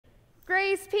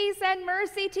Grace, peace, and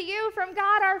mercy to you from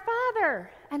God our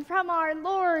Father and from our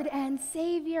Lord and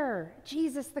Savior,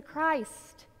 Jesus the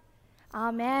Christ.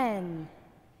 Amen.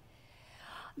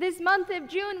 This month of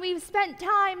June, we've spent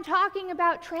time talking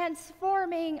about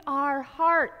transforming our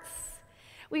hearts.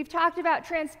 We've talked about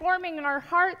transforming our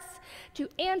hearts to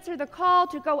answer the call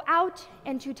to go out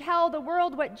and to tell the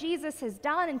world what Jesus has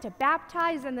done and to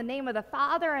baptize in the name of the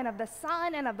Father and of the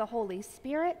Son and of the Holy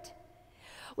Spirit.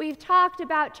 We've talked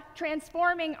about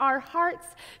transforming our hearts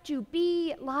to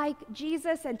be like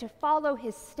Jesus and to follow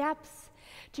his steps,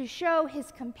 to show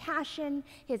his compassion,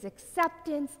 his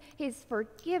acceptance, his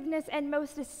forgiveness, and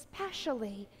most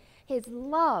especially his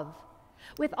love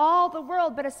with all the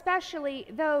world, but especially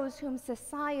those whom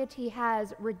society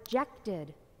has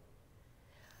rejected.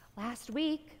 Last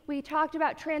week, we talked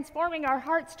about transforming our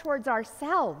hearts towards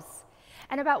ourselves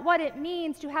and about what it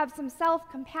means to have some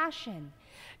self-compassion,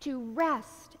 to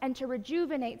rest and to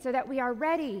rejuvenate so that we are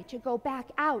ready to go back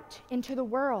out into the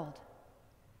world.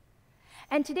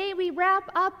 And today we wrap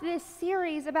up this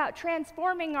series about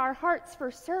transforming our hearts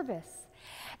for service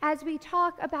as we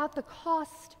talk about the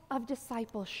cost of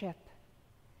discipleship.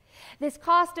 This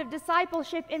cost of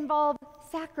discipleship involves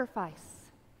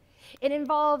sacrifice. It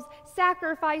involves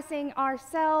sacrificing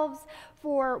ourselves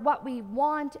for what we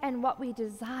want and what we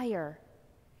desire.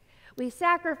 We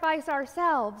sacrifice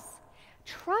ourselves,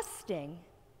 trusting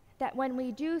that when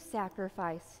we do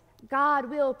sacrifice, God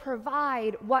will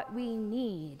provide what we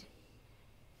need.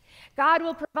 God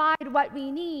will provide what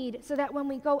we need so that when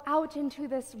we go out into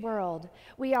this world,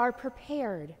 we are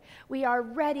prepared. We are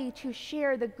ready to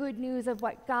share the good news of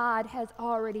what God has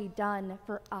already done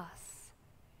for us.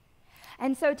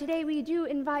 And so today we do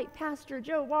invite Pastor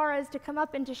Joe Juarez to come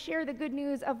up and to share the good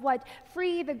news of what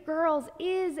Free the Girls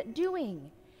is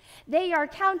doing. They are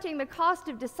counting the cost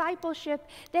of discipleship.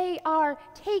 They are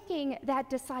taking that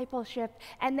discipleship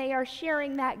and they are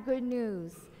sharing that good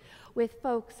news with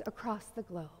folks across the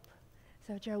globe.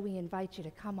 So, Joe, we invite you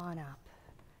to come on up.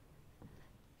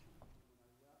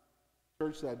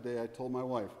 Church that day, I told my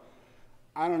wife,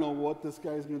 I don't know what this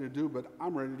guy's going to do, but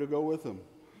I'm ready to go with him.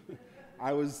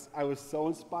 I was so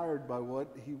inspired by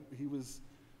what he was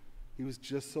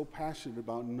just so passionate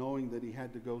about knowing that he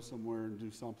had to go somewhere and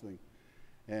do something.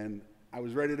 And I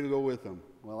was ready to go with him.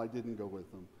 Well, I didn't go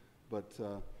with him, but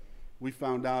we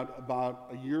found out about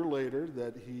a year later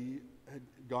that he had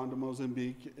gone to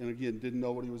Mozambique and again didn't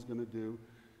know what he was going to do.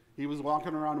 He was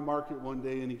walking around the market one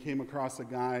day and he came across a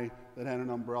guy that had an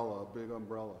umbrella, a big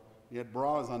umbrella. He had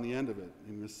bras on the end of it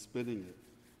and he was spinning it.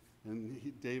 And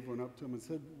Dave went up to him and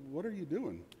said, "What are you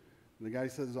doing?" And the guy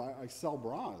says, I sell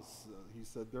bras. He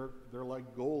said, they're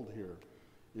like gold here.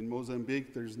 In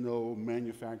Mozambique, there's no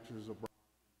manufacturers of bras.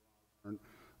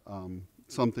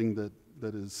 Something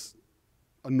that is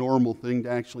a normal thing to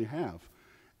actually have.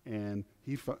 And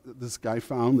this guy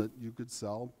found that you could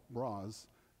sell bras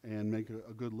and make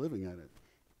a good living at it.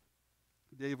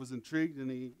 Dave was intrigued and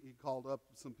he called up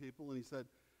some people and he said,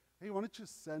 "Hey, why don't you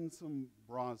send some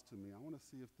bras to me? I want to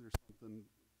see if there's something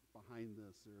behind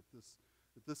this or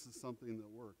if this is something that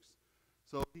works."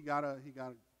 So he got I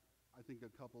think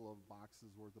a couple of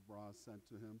boxes worth of bras sent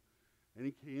to him. And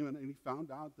he came and he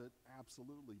found out that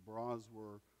absolutely bras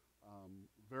were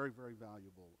very, very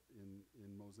valuable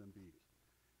in Mozambique.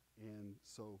 And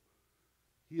so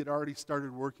he had already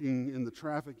started working in the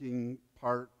trafficking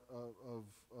part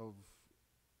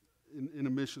in a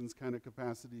missions kind of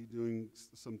capacity, doing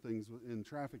some things in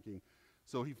trafficking.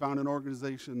 So he found an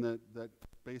organization that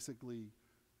basically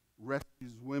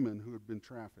rescues women who had been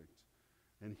trafficked.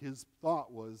 And his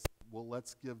thought was, well,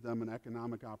 let's give them an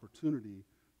economic opportunity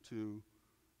to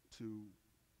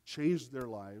change their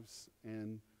lives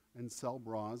and sell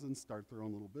bras and start their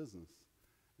own little business.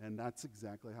 And that's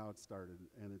exactly how it started.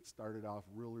 And it started off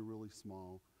really, really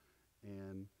small.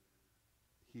 And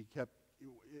he kept,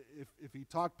 if he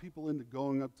talked people into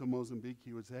going up to Mozambique,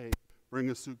 he would say, "Hey, bring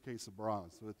a suitcase of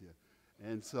bras with you."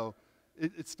 And so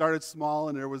it started small,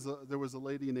 and there was a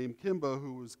lady named Kimba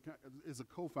who is a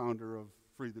co-founder of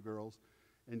Free the Girls,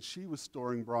 and she was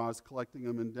storing bras, collecting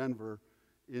them in Denver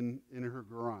in her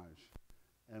garage.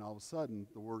 And all of a sudden,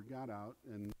 the word got out,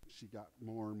 and she got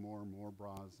more and more and more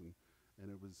bras,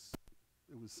 and it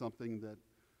was something that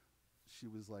she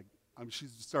was like, she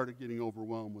started getting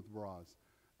overwhelmed with bras.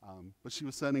 But she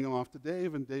was sending them off to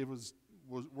Dave, and Dave was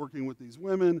working with these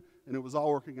women, and it was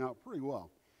all working out pretty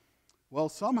well. Well,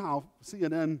 somehow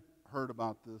CNN heard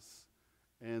about this,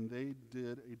 and they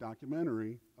did a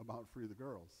documentary about Free the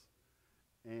Girls.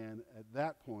 And at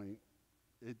that point,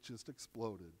 it just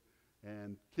exploded.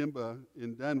 And Kimba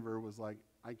in Denver was like,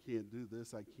 "I can't do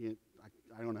this. I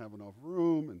don't have enough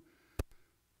room." And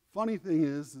Funny thing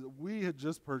is that we had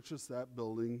just purchased that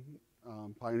building,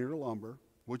 Pioneer Lumber,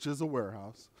 which is a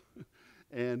warehouse,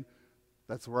 and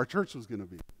that's where our church was going to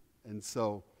be. And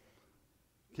so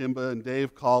Kimba and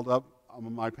Dave called up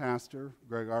my pastor,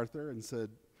 Greg Arthur, and said,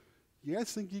 "You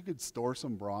guys think you could store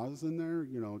some bras in there?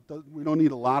 We don't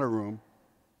need a lot of room.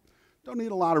 Don't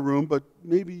need a lot of room, but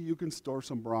maybe you can store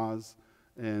some bras,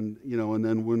 and and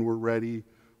then when we're ready,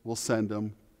 we'll send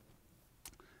them."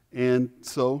 And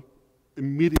so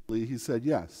immediately he said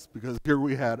yes, because here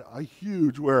we had a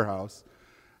huge warehouse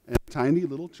and a tiny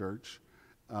little church,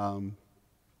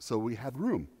 so we had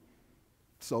room.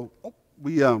 So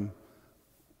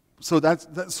So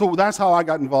that's how I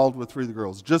got involved with Free the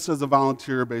Girls. Just as a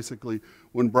volunteer, basically,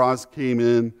 when bras came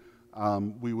in,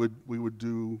 we would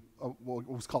do what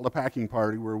was called a packing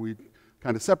party, where we'd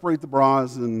kind of separate the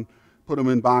bras and put them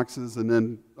in boxes, and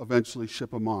then eventually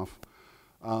ship them off.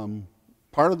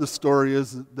 Part of the story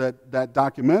is that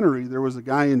documentary. There was a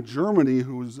guy in Germany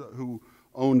who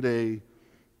owned a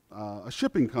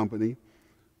shipping company,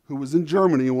 who was in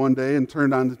Germany one day and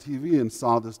turned on the TV and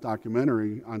saw this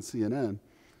documentary on CNN.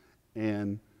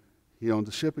 And he owned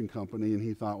a shipping company, and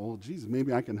he thought, well, geez,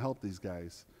 maybe I can help these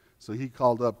guys. So he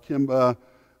called up Kimba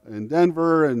in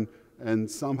Denver,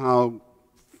 and somehow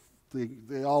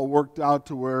they all worked out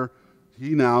to where he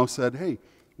now said, hey,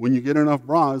 when you get enough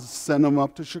bras, send them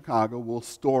up to Chicago, we'll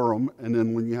store them, and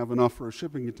then when you have enough for a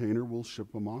shipping container, we'll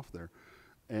ship them off there.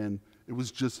 And it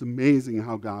was just amazing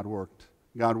how God worked.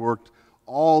 God worked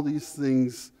all these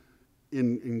things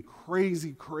in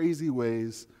crazy, crazy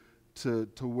ways to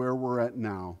where we're at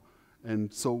now.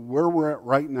 And so where we're at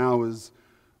right now is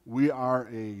we are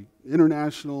a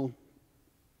international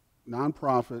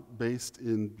nonprofit based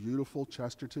in beautiful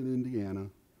Chesterton, Indiana,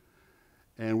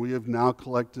 and we have now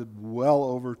collected well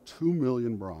over 2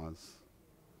 million bras.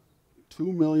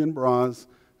 2 million bras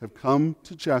have come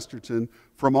to Chesterton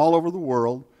from all over the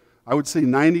world. I would say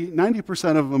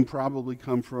 90% of them probably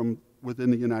come from within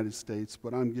the United States,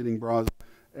 but I'm getting bras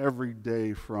every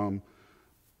day from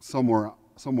somewhere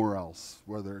else,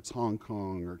 whether it's Hong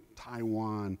Kong or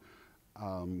Taiwan,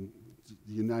 the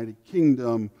United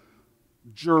Kingdom,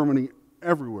 Germany,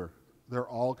 everywhere. They're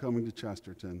all coming to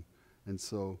Chesterton. And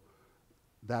so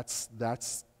that's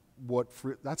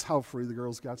how Free the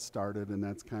Girls got started, and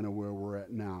that's kind of where we're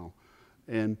at now.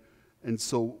 And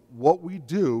so what we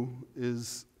do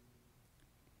is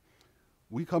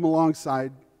we come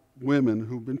alongside women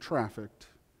who've been trafficked,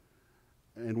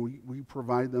 and we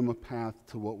provide them a path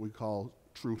to what we call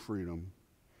true freedom.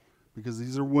 Because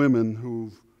these are women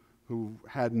who've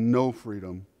had no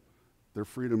freedom. Their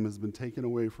freedom has been taken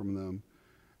away from them,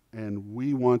 and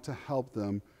we want to help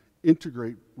them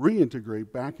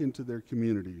reintegrate back into their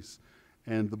communities.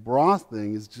 And the bra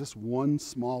thing is just one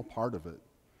small part of it.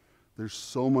 There's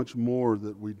so much more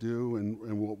that we do and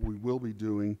what we will be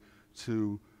doing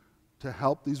to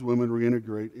help these women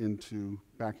reintegrate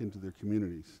back into their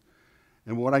communities.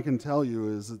 And what I can tell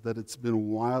you is that it's been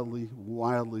wildly,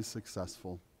 wildly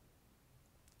successful.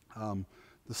 The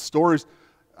stories,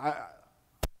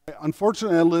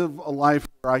 unfortunately, I live a life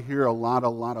where I hear a lot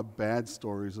of bad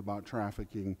stories about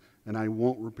trafficking, and I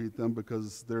won't repeat them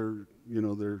because they're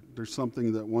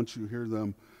something that once you hear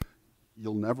them,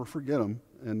 you'll never forget them,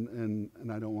 and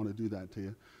I don't want to do that to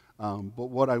you.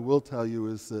 But what I will tell you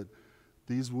is that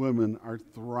these women are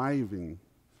thriving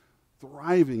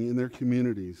in their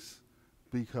communities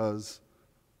because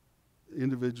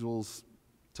individuals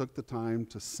took the time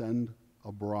to send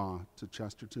a bra to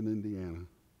Chesterton, Indiana.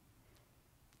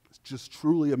 It's just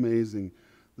truly amazing,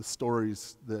 the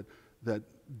stories that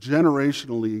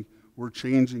generationally were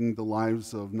changing the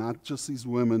lives of not just these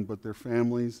women, but their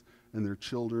families and their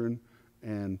children.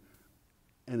 And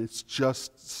it's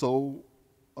just so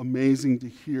amazing to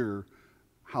hear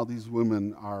how these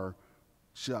women are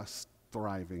just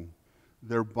thriving.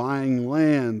 They're buying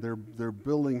land, they're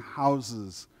building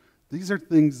houses. These are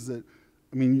things that,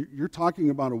 you're talking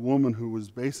about a woman who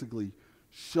was basically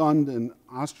shunned and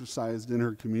ostracized in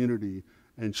her community,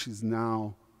 and she's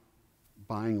now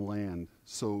buying land.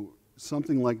 So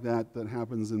something like that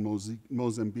happens in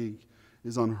Mozambique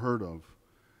is unheard of.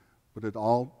 But it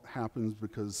all happens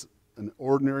because an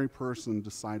ordinary person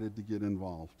decided to get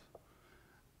involved.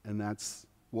 And that's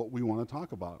what we want to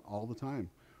talk about all the time.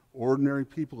 Ordinary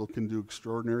people can do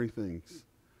extraordinary things.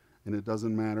 And it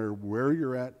doesn't matter where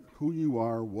you're at, who you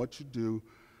are, what you do,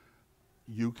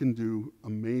 you can do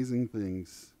amazing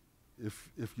things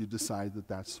if you decide that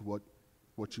that's what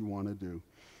you want to do.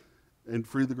 And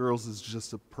Free the Girls is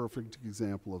just a perfect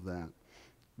example of that.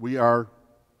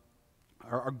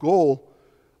 Our goal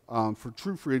for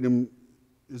true freedom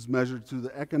is measured through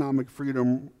the economic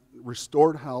freedom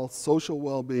restored health, social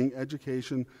well-being,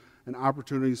 education, and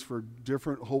opportunities for a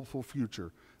different, hopeful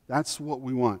future. That's what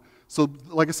we want. So,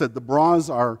 like I said, the bras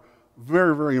are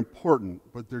very, very important,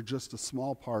 but they're just a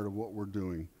small part of what we're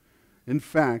doing. In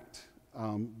fact,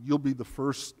 you'll be the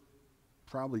first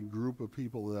probably group of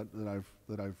people that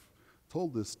I've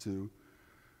told this to.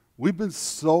 We've been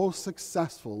so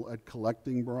successful at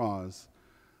collecting bras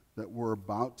that we're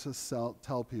about to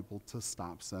tell people to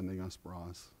stop sending us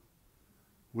bras.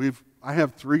 I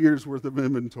have 3 years worth of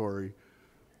inventory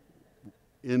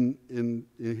in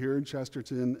here in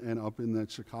Chesterton and up in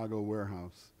that Chicago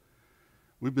warehouse.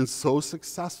 We've been so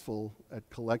successful at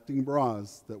collecting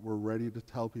bras that we're ready to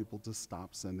tell people to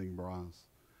stop sending bras.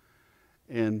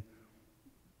 And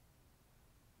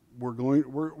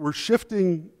we're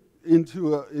shifting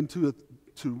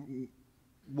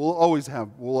we'll always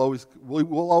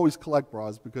collect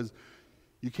bras, because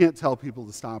you can't tell people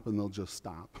to stop and they'll just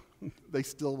stop. They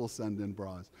still will send in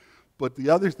bras. But the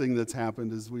other thing that's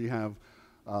happened is we have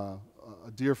a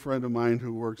dear friend of mine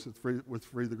who works with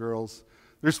Free the Girls.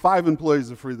 There's 5 employees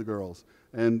of Free the Girls,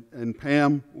 and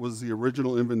Pam was the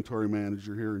original inventory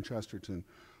manager here in Chesterton.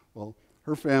 Well,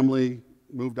 her family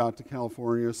moved out to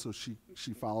California, so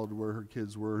she followed where her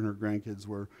kids were and her grandkids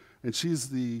were. And she's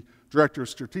the director of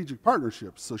strategic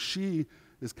partnerships, so she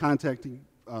is contacting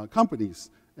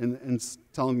companies and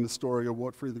telling the story of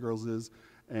what Free the Girls is,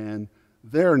 and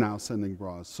they're now sending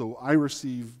bras. So I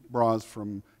receive bras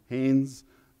from Hanes,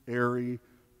 Aerie,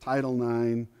 Title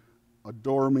IX,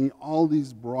 Adore Me. All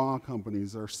these bra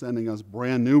companies are sending us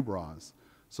brand new bras.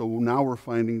 So now we're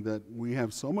finding that we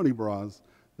have so many bras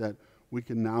that we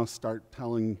can now start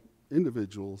telling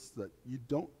individuals that you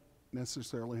don't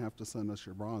necessarily have to send us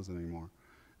your bras anymore.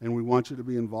 And we want you to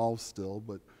be involved still,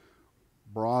 but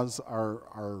bras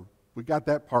we got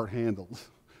that part handled.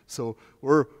 So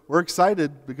we're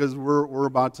excited, because we're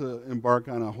about to embark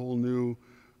on a whole new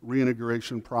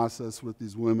reintegration process with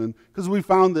these women, because we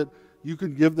found that you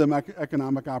could give them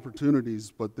economic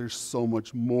opportunities, but there's so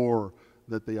much more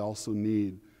that they also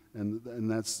need, and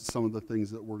that's some of the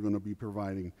things that we're going to be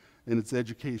providing. And it's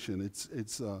education,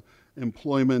 it's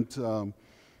employment,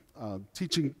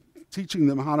 teaching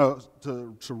them how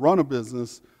to run a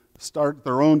business, start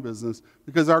their own business,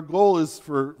 because our goal is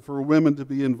for women to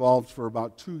be involved for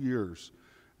about 2 years,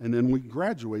 and then we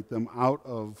graduate them out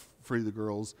of Free the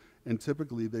Girls, and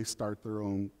typically they start their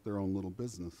own little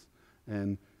business,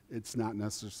 and it's not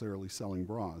necessarily selling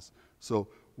bras. So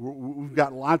we've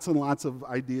got lots and lots of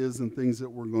ideas and things that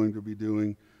we're going to be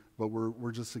doing, but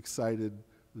we're just excited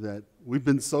that we've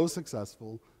been so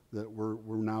successful that we're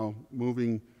now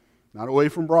moving, not away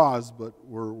from bras, but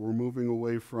we're moving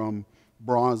away from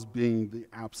bras being the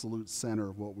absolute center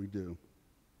of what we do.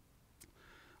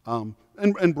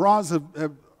 And bras have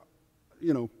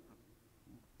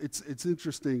it's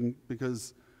interesting,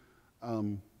 because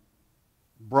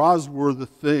bras were the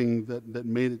thing that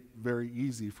made it very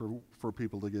easy for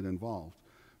people to get involved.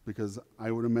 Because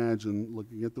I would imagine,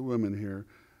 looking at the women here,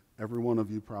 every one of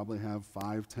you probably have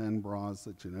 5, 10 bras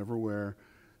that you never wear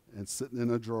and sitting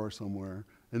in a drawer somewhere.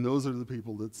 And those are the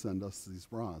people that send us these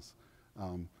bras.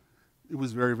 It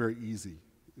was very, very easy.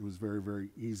 It was very, very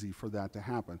easy for that to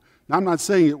happen. Now, I'm not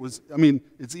saying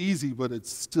it's easy, but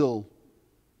it's still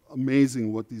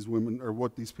amazing what these women or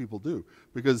what these people do.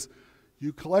 Because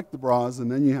you collect the bras,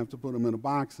 and then you have to put them in a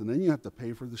box, and then you have to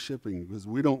pay for the shipping, because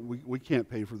we can't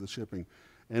pay for the shipping.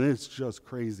 And it's just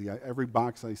crazy. Every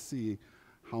box I see,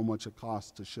 how much it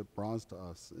costs to ship bras to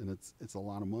us, and it's a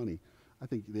lot of money. I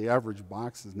think the average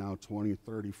box is now $20,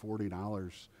 $30,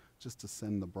 $40 just to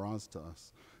send the bras to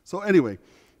us. So anyway,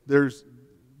 there's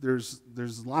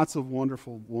lots of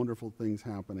wonderful, wonderful things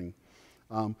happening.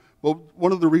 But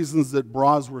one of the reasons that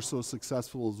bras were so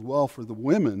successful as well for the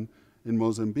women in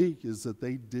Mozambique is that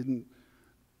they didn't.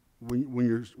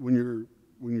 When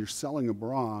you're selling a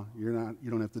bra, you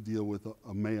don't have to deal with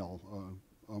a male,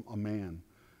 a man,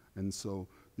 and so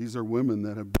these are women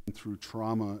that have been through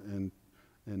trauma and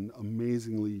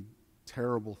amazingly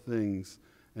terrible things,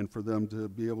 and for them to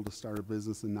be able to start a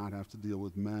business and not have to deal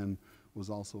with men was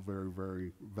also very,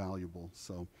 very valuable.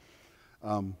 So,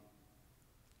 I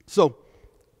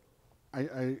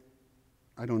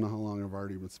don't know how long I've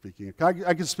already been speaking.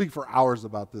 I could speak for hours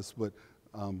about this, but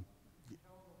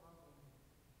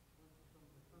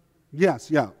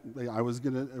yes, yeah, I was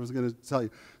gonna tell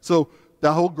you. So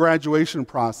the whole graduation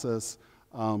process,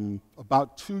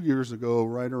 about 2 years ago,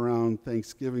 right around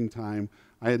Thanksgiving time,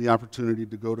 I had the opportunity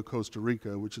to go to Costa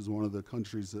Rica, which is one of the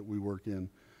countries that we work in.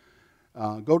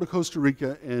 Go to Costa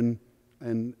Rica and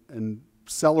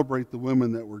celebrate the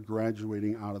women that were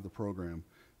graduating out of the program.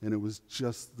 And it was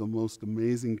just the most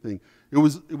amazing thing. It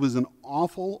was an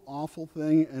awful, awful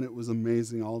thing, and it was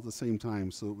amazing all at the same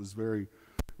time. So it was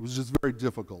just very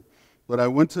difficult. But I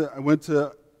went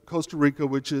to Costa Rica,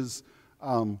 which is,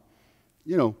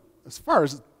 as far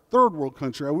as third world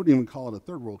country, I wouldn't even call it a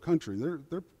third world country.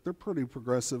 They're pretty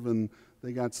progressive, and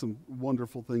they got some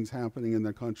wonderful things happening in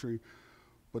their country.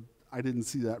 But I didn't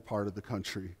see that part of the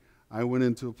country. I went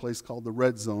into a place called the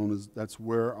Red Zone. That's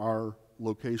where our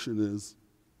location is.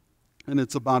 And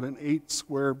it's about an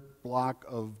 8-square block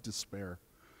of despair,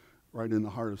 right in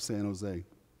the heart of San Jose.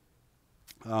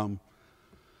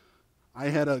 I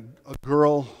had a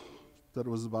girl that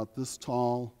was about this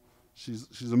tall.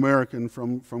 She's American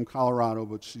from Colorado,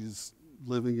 but she's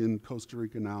living in Costa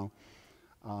Rica now.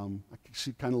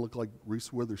 She kind of looked like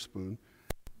Reese Witherspoon.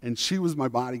 And she was my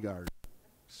bodyguard.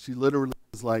 She literally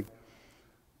was like,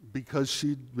 because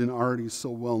she'd been already so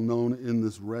well known in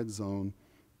this red zone,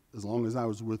 as long as I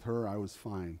was with her, I was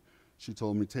fine. She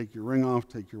told me, take your ring off,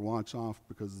 take your watch off,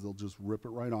 because they'll just rip it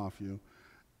right off you.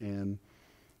 And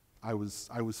I was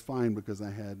fine because I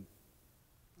had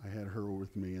her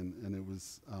with me, and it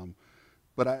was,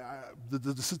 but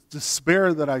the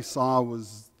despair that I saw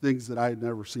was things that I had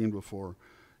never seen before.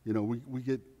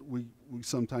 We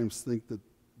sometimes think that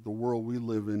the world we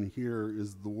live in here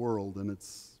is the world, and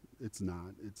it's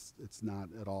not. It's not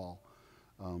at all.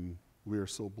 We are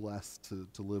so blessed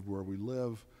to live where we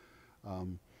live.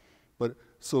 But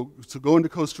so to go into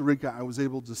Costa Rica, I was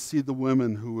able to see the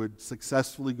women who had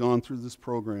successfully gone through this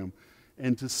program,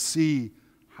 and to see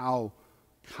how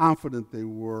confident they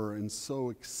were and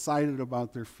so excited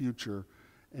about their future,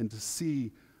 and to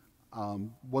see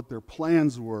what their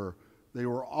plans were. They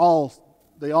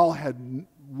all had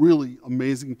really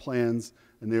amazing plans,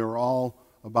 and they were all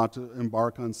about to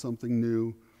embark on something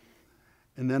new.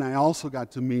 And then I also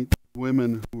got to meet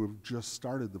women who have just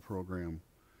started the program,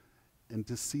 and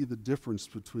to see the difference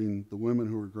between the women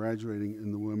who were graduating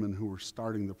and the women who were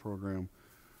starting the program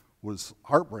was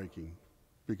heartbreaking,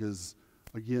 because,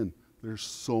 again, there's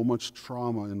so much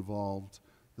trauma involved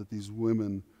that these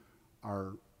women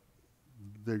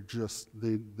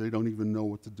they don't even know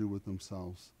what to do with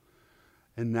themselves.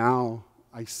 And now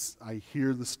I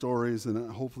hear the stories,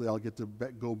 and hopefully I'll get to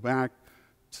go back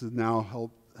to now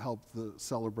help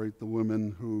celebrate the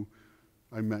women who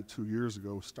I met 2 years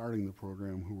ago starting the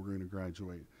program, who were going to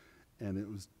graduate.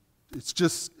 And it's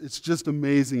just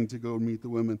amazing to go meet the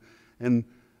women. And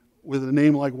with a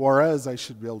name like Juarez, I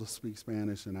should be able to speak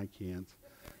Spanish, and I can't.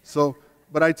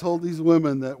 But I told these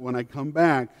women that when I come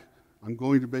back, I'm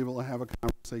going to be able to have a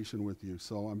conversation with you.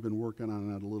 So I've been working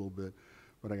on that a little bit,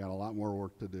 but I got a lot more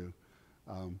work to do.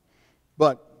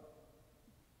 But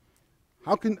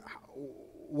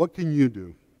what can you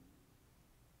do?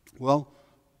 Well,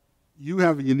 you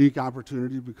have a unique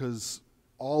opportunity, because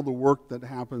all the work that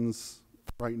happens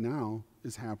right now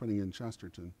is happening in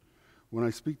Chesterton. When I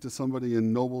speak to somebody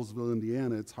in Noblesville,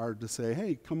 Indiana, it's hard to say,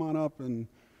 hey, come on up and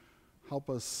help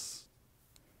us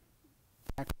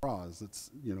pack bras. It's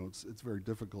very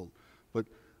difficult. But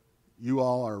you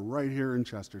all are right here in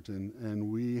Chesterton,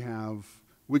 and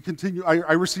we continue.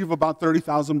 I receive about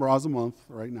 30,000 bras a month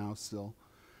right now still.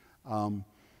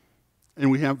 And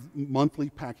we have monthly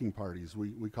packing parties.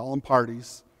 We call them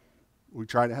parties. We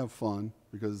try to have fun,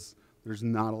 because there's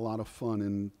not a lot of fun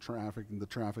in the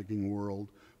trafficking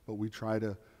world, but we try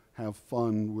to have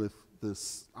fun with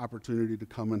this opportunity to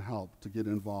come and help, to get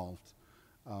involved.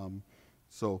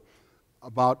 So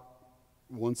about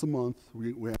once a month, we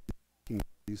have packing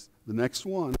parties. The next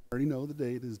one, I already know the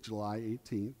date, is July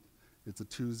 18th. It's a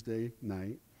Tuesday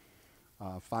night.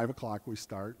 5 o'clock we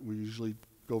start. We usually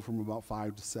go from about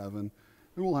 5 to 7,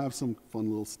 and we'll have some fun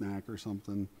little snack or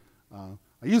something.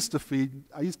 I used to feed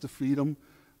them,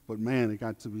 but man, it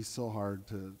got to be so hard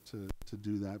to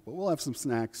do that. But we'll have some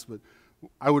snacks. But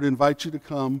I would invite you to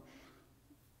come.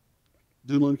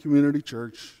 Duneland Community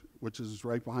Church, which is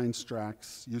right behind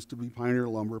Strax, used to be Pioneer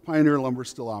Lumber. Pioneer Lumber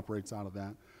still operates out of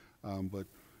that. But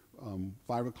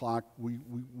 5 o'clock, we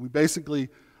basically,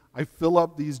 I fill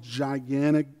up these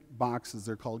gigantic boxes.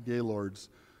 They're called Gaylords.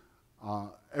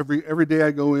 Every day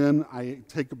I go in, I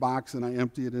take a box and I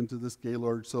empty it into this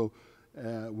Gaylord. So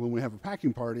when we have a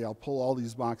packing party, I'll pull all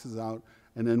these boxes out,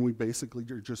 and then we basically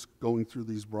are just going through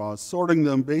these bras, sorting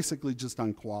them basically just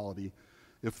on quality.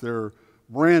 If they're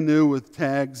brand new with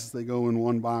tags, they go in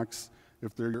one box.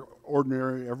 If they're your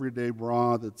ordinary, everyday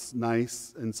bra that's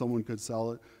nice and someone could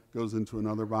sell it, goes into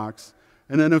another box.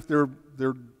 And then if they're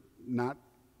not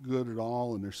good at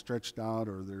all and they're stretched out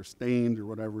or they're stained or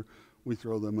whatever, we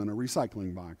throw them in a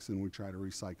recycling box, and we try to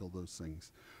recycle those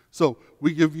things. So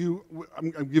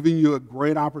I'm giving you a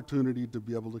great opportunity to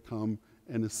be able to come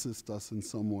and assist us in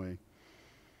some way.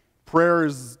 Prayer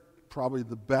is probably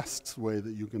the best way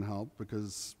that you can help,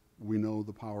 because we know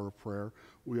the power of prayer.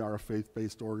 We are a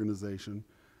faith-based organization,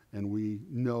 and we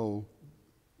know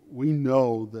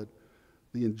that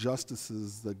the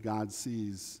injustices that God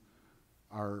sees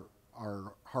are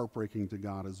heartbreaking to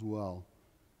God as well.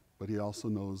 But he also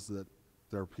knows that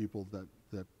there are people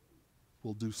that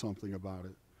will do something about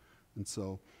it. And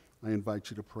so I invite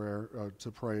you to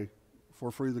pray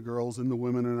for Free the Girls and the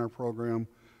women in our program.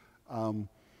 And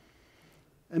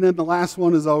then the last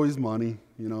one is always money.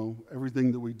 You know,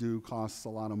 everything that we do costs a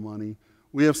lot of money.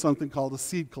 We have something called a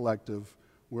seed collective,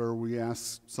 where we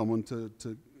ask someone to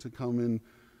come in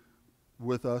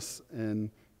with us and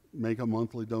make a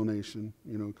monthly donation.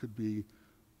 You know, it could be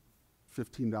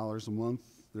 $15 a month.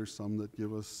 There's some that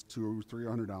give us $200 or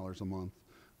 $300 a month.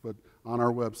 But on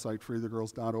our website,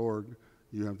 freethegirls.org,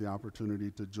 you have the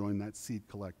opportunity to join that seed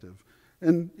collective.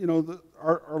 And you know,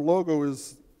 our logo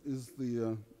is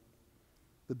the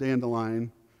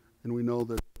dandelion, and we know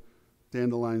that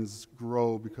dandelions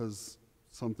grow because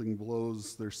something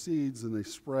blows their seeds and they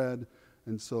spread.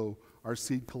 And so our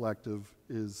seed collective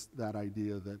is that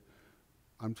idea that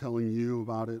I'm telling you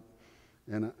about it.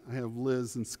 And I have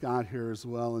Liz and Scott here as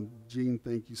well. And Jean,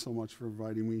 thank you so much for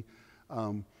inviting me.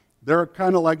 They're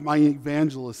kind of like my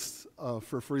evangelists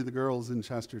for Free the Girls in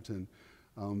Chesterton.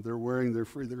 They're wearing their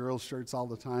Free the Girls shirts all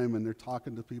the time, and they're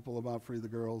talking to people about Free the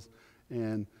Girls.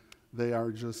 And they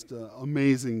are just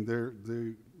amazing.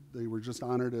 They were just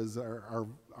honored as our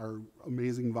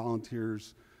amazing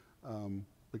volunteers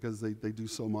because they do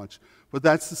so much. But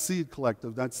that's the seed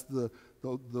collective. That's the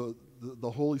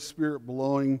Holy Spirit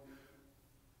blowing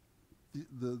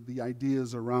the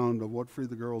ideas around of what Free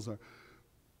the Girls are.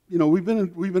 You know, we've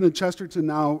been in Chesterton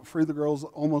now, Free the Girls,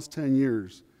 almost 10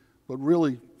 years. But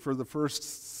really, for the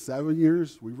first 7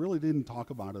 years, we really didn't talk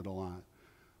about it a lot.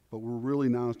 But we're really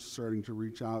now starting to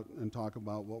reach out and talk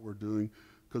about what we're doing,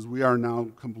 because we are now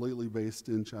completely based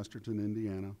in Chesterton,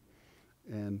 Indiana.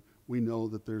 And we know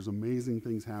that there's amazing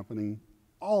things happening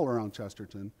all around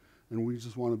Chesterton, and we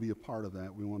just want to be a part of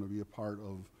that. We want to be a part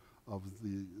of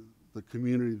the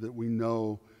community that we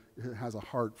know has a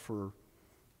heart for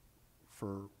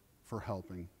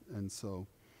helping. And so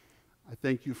I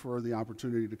thank you for the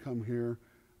opportunity to come here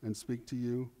and speak to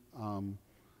you.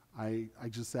 I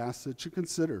just ask that you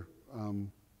consider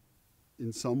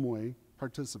in some way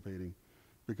participating,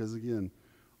 because again,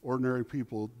 ordinary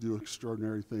people do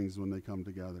extraordinary things when they come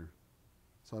together.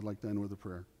 So I'd like to end with a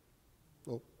prayer.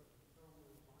 Oh,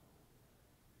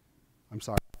 I'm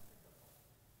sorry.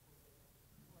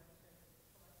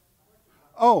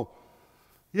 Oh,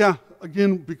 yeah,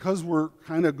 again, because we're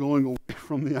kind of going away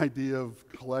from the idea of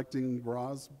collecting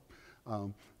bras,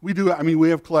 we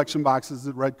have collection boxes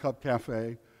at Red Cup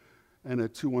Cafe and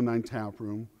at 219 Tap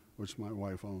Room, which my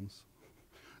wife owns.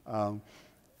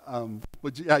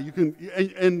 But yeah, you can,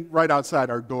 and right outside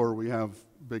our door we have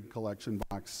big collection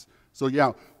box. So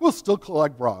yeah, we'll still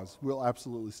collect bras. We'll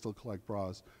absolutely still collect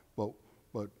bras, but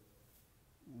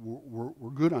we're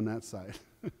good on that side.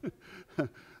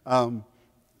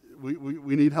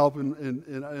 We need help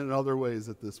in other ways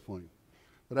at this point.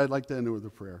 But I'd like to end it with a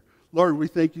prayer. Lord, we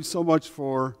thank you so much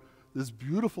for this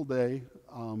beautiful day,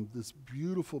 this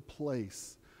beautiful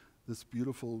place, this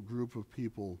beautiful group of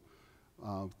people.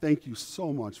 Thank you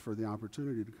so much for the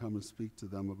opportunity to come and speak to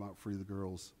them about Free the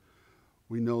Girls.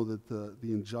 We know that the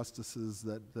injustices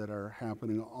that are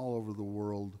happening all over the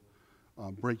world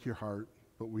break your heart,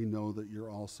 but we know that you're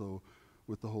also,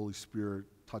 with the Holy Spirit,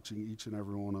 touching each and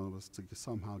every one of us to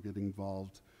somehow get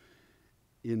involved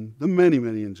in the many,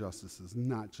 many injustices,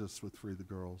 not just with Free the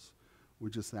Girls. We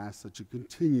just ask that you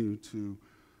continue to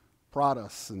prod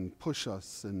us and push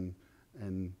us and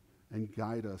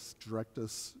guide us, direct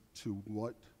us to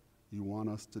what you want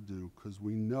us to do, because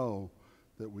we know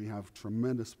that we have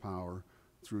tremendous power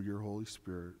through your Holy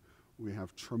Spirit. We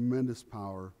have tremendous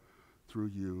power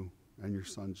through you and your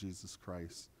Son, Jesus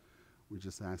Christ. We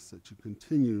just ask that you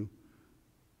continue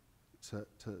to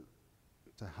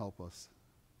help us,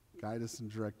 guide us and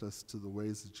direct us to the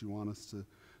ways that you want us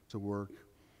to work.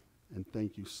 And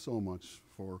thank you so much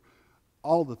for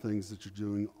all the things that you're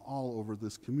doing all over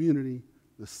this community,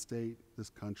 this state, this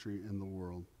country, and the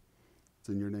world. It's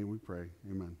in your name we pray.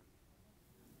 Amen.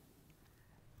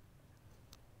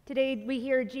 Today we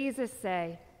hear Jesus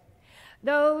say,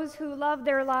 "Those who love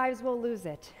their lives will lose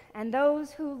it, and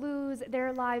those who lose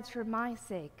their lives for my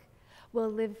sake will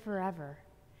live forever."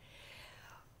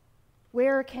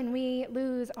 Where can we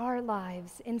lose our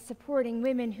lives in supporting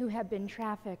women who have been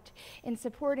trafficked, in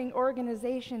supporting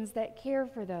organizations that care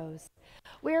for those?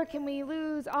 Where can we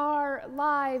lose our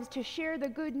lives to share the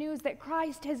good news that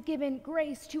Christ has given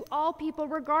grace to all people,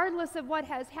 regardless of what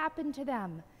has happened to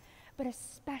them, but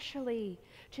especially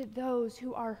to those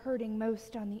who are hurting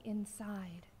most on the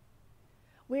inside?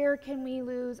 Where can we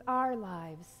lose our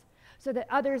lives so that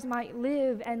others might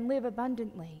live and live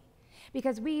abundantly?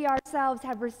 Because we ourselves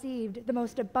have received the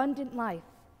most abundant life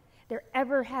there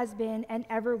ever has been and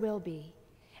ever will be,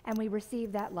 and we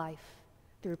receive that life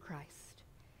through Christ.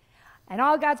 And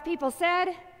all God's people said,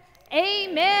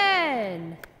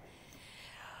 amen.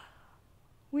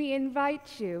 We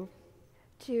invite you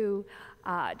to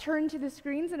turn to the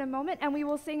screens in a moment, and we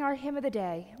will sing our hymn of the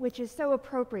day, which is so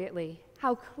appropriately,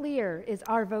 "How clear is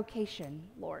our vocation,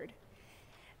 Lord."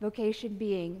 Vocation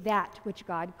being that which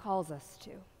God calls us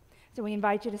to. So we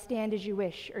invite you to stand as you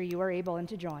wish, or you are able, and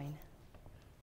to join.